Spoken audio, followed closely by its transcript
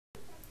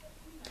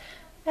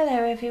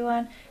Hello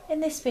everyone, in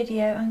this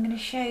video I'm going to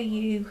show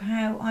you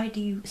how I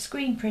do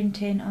screen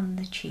printing on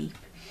the cheap.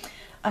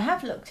 I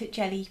have looked at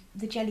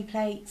the Gelli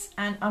plates,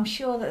 and I'm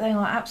sure that they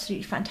are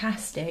absolutely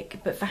fantastic,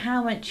 but for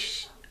how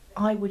much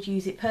I would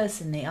use it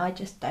personally, I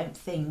just don't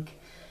think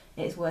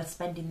it's worth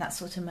spending that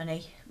sort of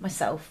money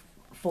myself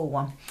for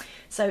one.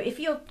 So if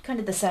you're kind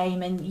of the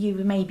same and you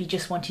maybe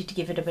just wanted to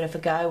give it a bit of a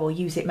go or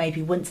use it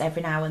maybe once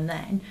every now and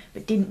then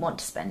but didn't want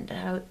to spend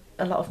a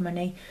lot of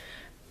money,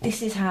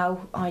 this is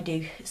how I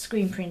do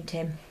screen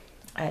printing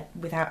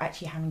without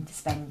actually having to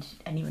spend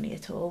any money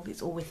at all.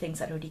 It's all with things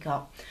I'd already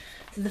got.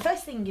 So the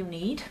first thing you'll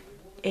need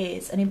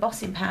is an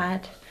embossing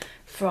pad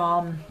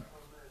from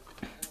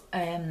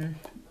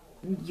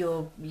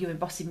your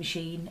embossing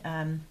machine.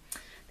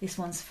 This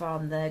one's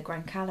from the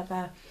Grand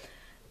Caliber.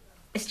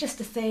 It's just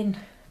a thin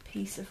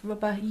piece of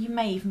rubber. You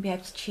may even be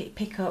able to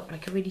pick up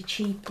like a really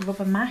cheap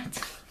rubber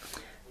mat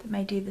that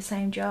may do the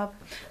same job.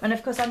 And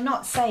of course I'm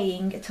not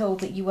saying at all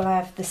that you will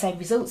have the same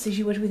results as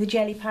you would with a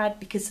Gelli pad,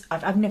 because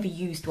I've never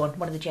used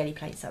one of the Gelli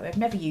plates, so I've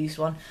never used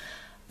one,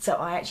 so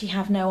I actually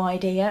have no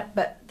idea.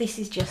 But this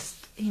is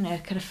just, you know,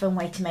 kind of fun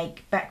way to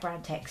make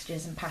background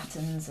textures and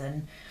patterns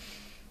and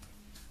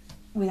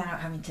without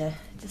having to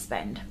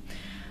spend.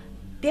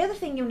 The other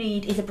thing you'll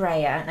need is a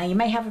brayer. Now you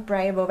may have a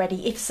brayer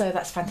already, if so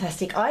that's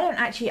fantastic. I don't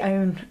actually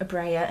own a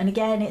brayer, and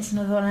again it's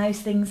another one of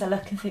those things I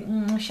look and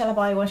think, shall I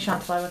buy one,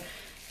 shan't I buy one?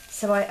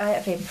 So I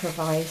have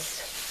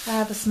improvised. I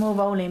have a small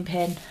rolling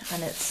pin,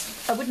 and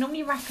I would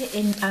normally wrap it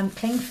in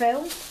cling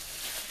film.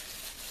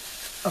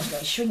 Oh, no,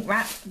 shrink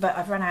wrap, but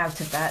I've run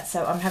out of that,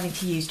 so I'm having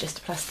to use just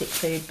a plastic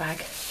food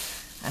bag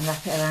and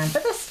wrap it around,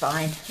 but that's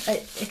fine,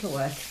 it'll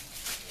work.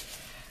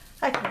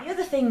 Okay, the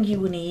other thing you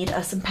will need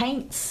are some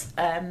paints.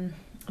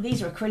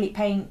 These are acrylic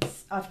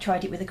paints. I've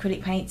tried it with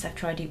acrylic paints, I've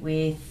tried it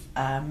with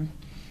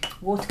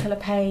watercolour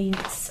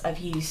paints, I've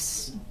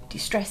used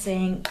distress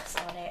inks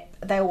on it.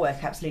 They all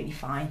work absolutely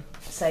fine.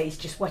 So it's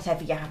just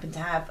whatever you happen to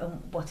have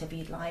and whatever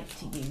you'd like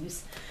to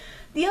use.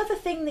 The other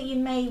thing that you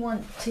may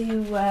want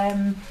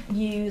to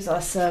use are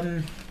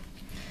some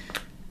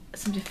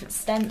different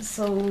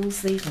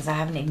stencils. These ones I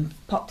haven't even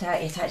popped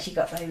out yet. I actually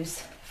got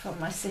those from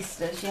my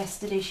sister's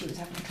yesterday. She was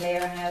having a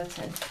clear out,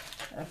 and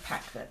a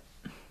pack that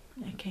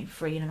came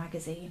free in a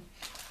magazine.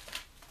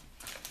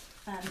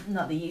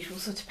 Not the usual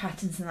sort of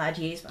patterns that I'd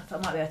use, but I thought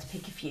I might be able to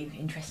pick a few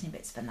interesting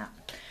bits from that.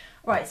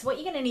 Right, so what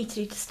you're going to need to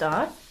do to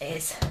start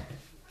is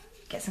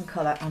get some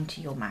colour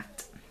onto your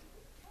mat.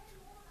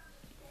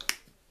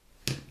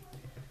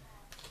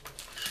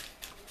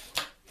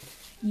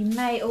 You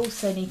may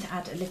also need to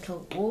add a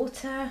little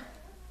water.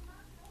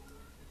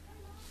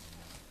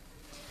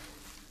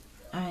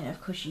 And of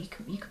course you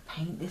could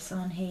paint this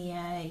on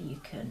here,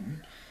 you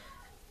can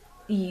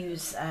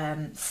use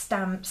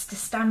stamps to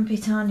stamp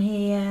it on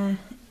here.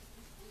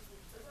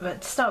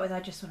 But to start with, I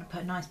just want to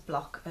put a nice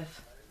block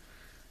of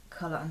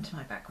colour onto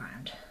my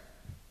background.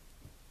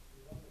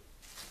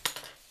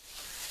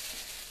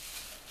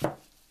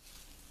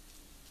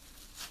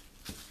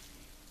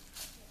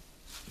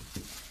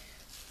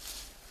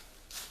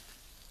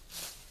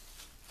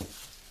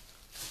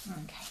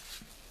 Okay.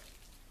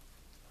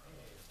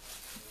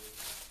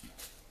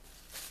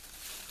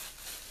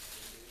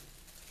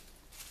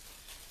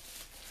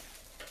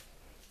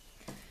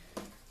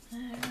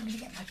 I'm going to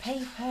get my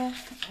paper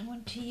I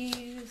want to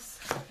use.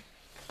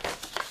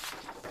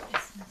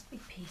 This nice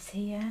big piece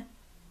here.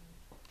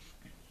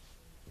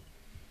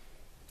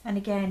 And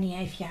again,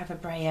 yeah, if you have a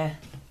brayer,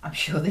 I'm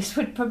sure this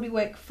would probably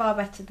work far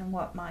better than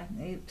what mine,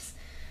 oops,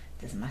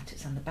 doesn't matter,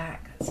 it's on the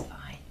back, that's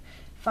fine.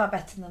 Far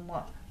better than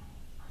what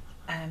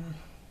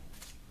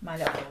my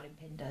little rolling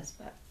pin does,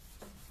 but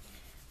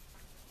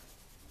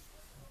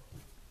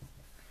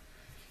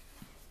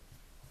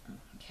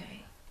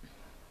okay.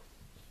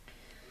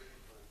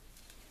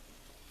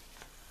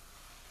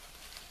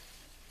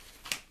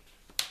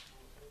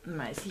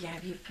 Right, so you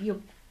have your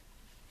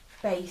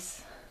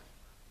base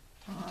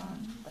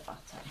on the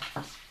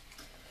bottom.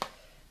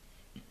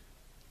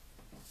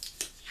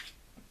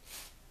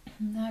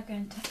 I'm now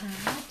going to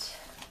add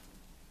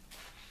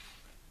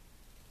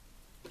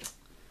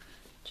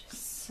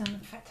just some, in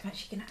fact I'm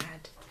actually going to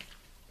add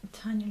a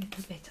tiny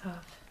little bit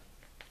of,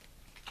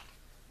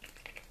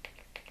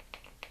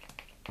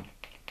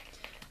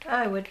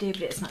 I would do,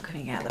 but it's not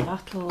coming out of the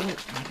bottle.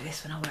 Maybe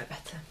this one will work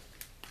better.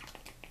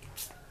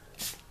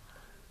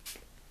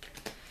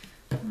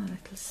 A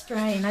little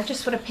spray, and I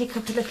just want to pick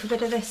up a little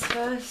bit of this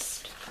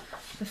first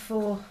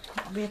before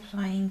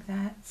reapplying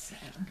that. So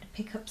I'm going to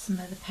pick up some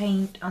of the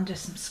paint under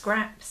some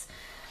scraps.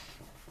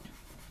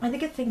 And the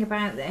good thing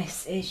about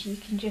this is you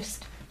can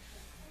just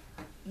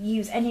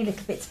use any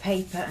little bits of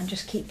paper and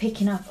just keep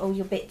picking up all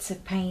your bits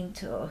of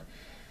paint or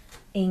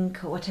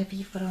ink or whatever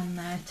you've got on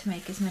there to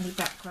make as many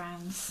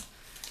backgrounds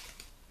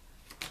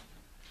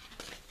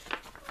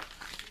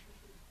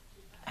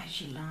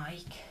as you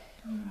like.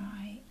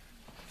 Right.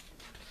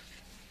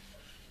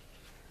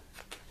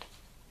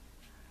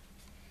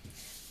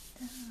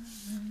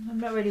 I'm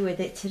not really with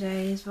it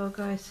today as well,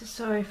 guys, so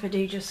sorry if I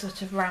do just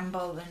sort of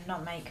ramble and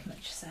not make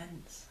much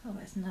sense. Oh,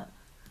 there's not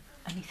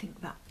anything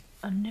that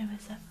new,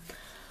 is it?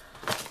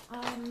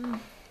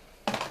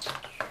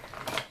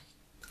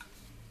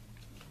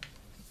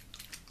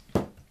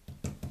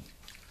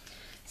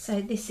 So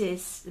this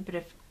is a bit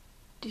of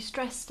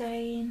distress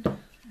stain. I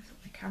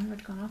thought the camera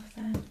had gone off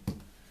there.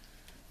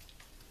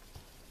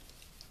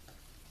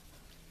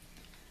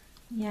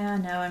 Yeah, I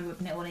know, I'm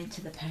rubbing it all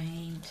into the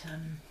paint.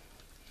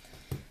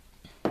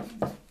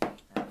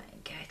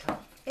 Okay,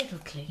 it'll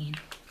clean.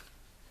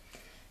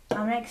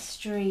 I'm an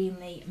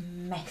extremely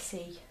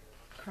messy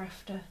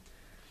crafter,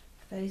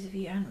 for those of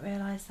you who haven't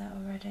realised that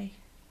already.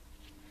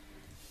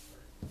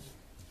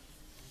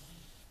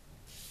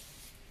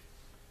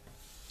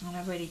 And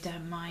I really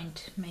don't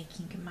mind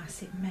making a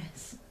massive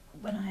mess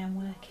when I am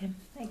working.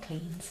 It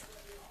cleans.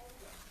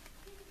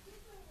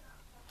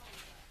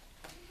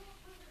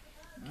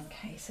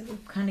 Okay, so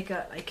we've kind of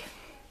got like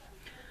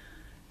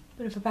a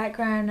bit of a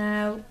background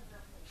now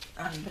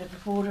and a bit of a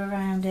border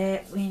around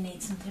it. We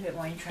need something a bit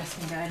more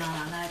interesting going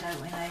on there,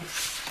 don't we though?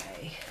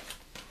 Okay.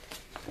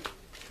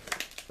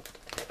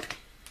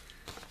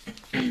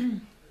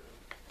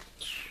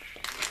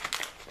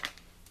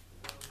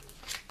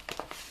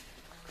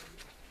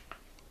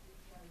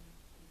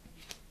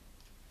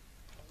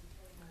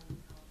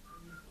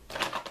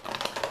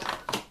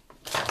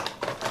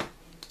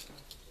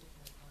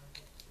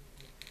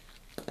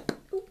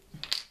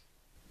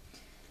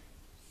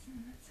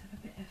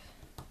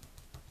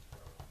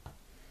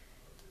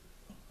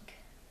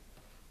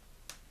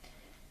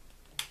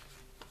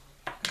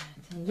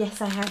 And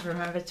yes, I have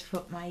remembered to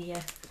put my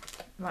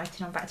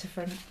writing on back to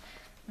front.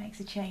 Makes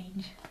a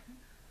change.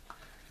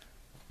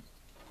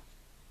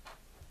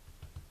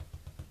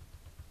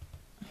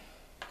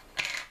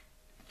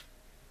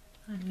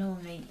 I'm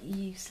normally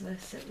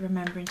useless at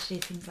remembering to do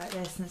things like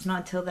this, and it's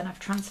not until then I've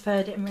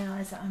transferred it and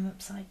realised that I'm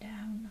upside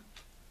down.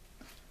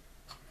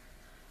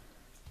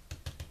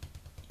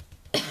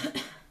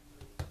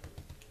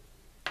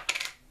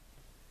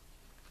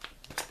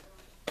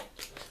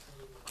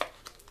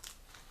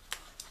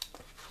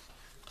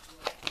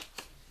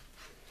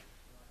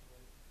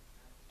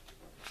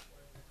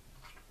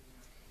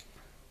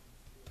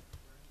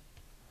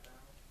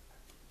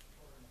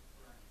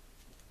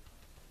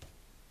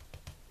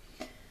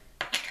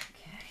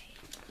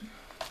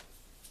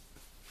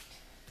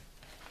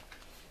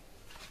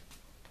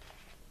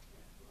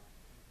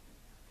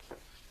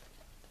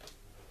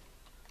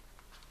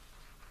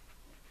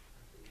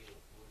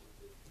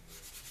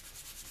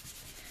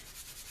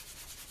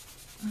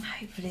 And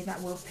hopefully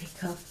that will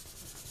pick up.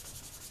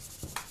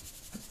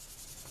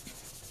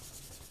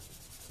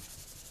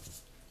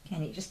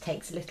 Again, it just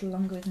takes a little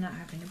longer with not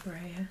having a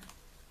brayer.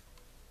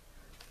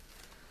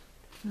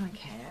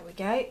 Okay, there we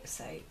go.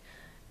 So,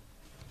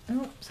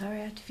 oh,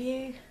 sorry, out of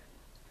view.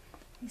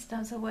 These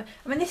does all work.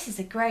 I mean, this is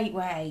a great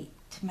way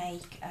to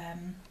make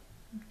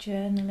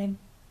journaling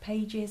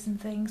pages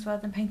and things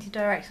rather than painting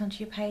direct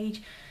onto your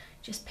page.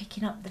 Just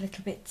picking up the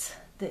little bits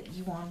that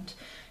you want.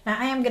 Now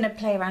I am going to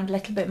play around a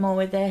little bit more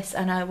with this,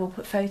 and I will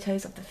put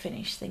photos of the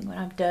finished thing when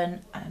I'm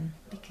done,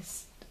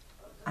 because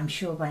I'm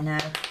sure by now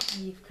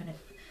you've kind of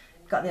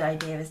got the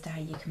idea as to how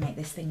you can make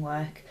this thing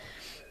work.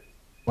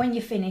 When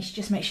you're finished,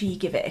 just make sure you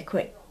give it a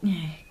quick,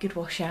 good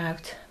wash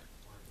out,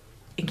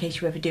 in case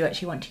you ever do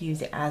actually want to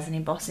use it as an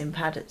embossing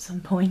pad at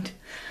some point.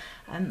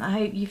 I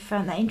hope you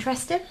found that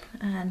interesting,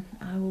 and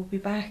I will be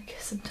back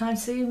sometime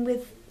soon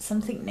with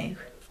something new.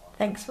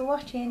 Thanks for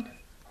watching.